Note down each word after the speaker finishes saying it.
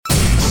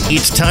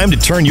It's time to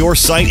turn your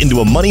site into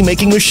a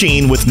money-making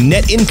machine with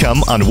net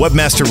income on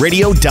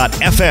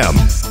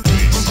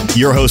webmasterradio.fm.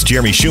 Your host,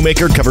 Jeremy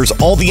Shoemaker, covers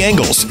all the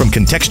angles from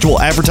contextual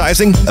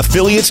advertising,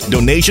 affiliates,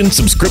 donation,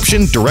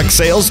 subscription, direct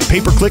sales,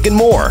 pay-per-click, and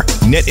more.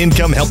 Net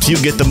income helps you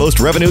get the most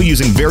revenue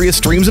using various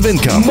streams of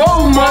income.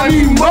 More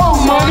money, more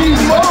money,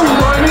 more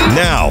money.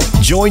 Now,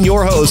 join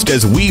your host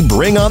as we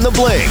bring on the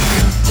bling,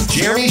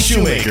 Jeremy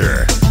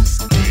Shoemaker.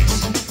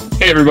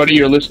 Hey everybody,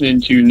 you're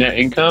listening to Net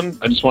Income.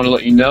 I just want to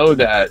let you know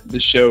that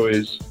this show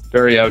is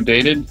very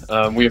outdated.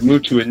 We have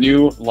moved to a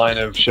new line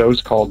of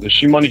shows called The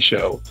Shoe Money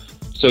Show.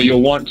 So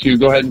you'll want to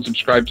go ahead and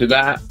subscribe to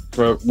that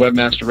for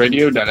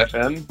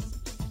webmasterradio.fm.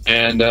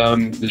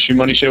 And The Shoe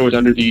Money Show is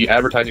under the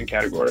advertising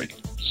category.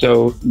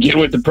 So get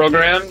with the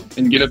program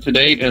and get up to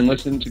date and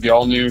listen to the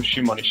all-new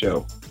Shoe Money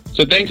Show.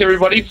 So thanks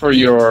everybody for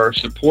your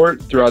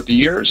support throughout the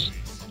years.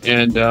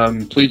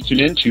 And please tune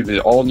in to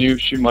the all-new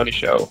Shoe Money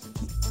Show.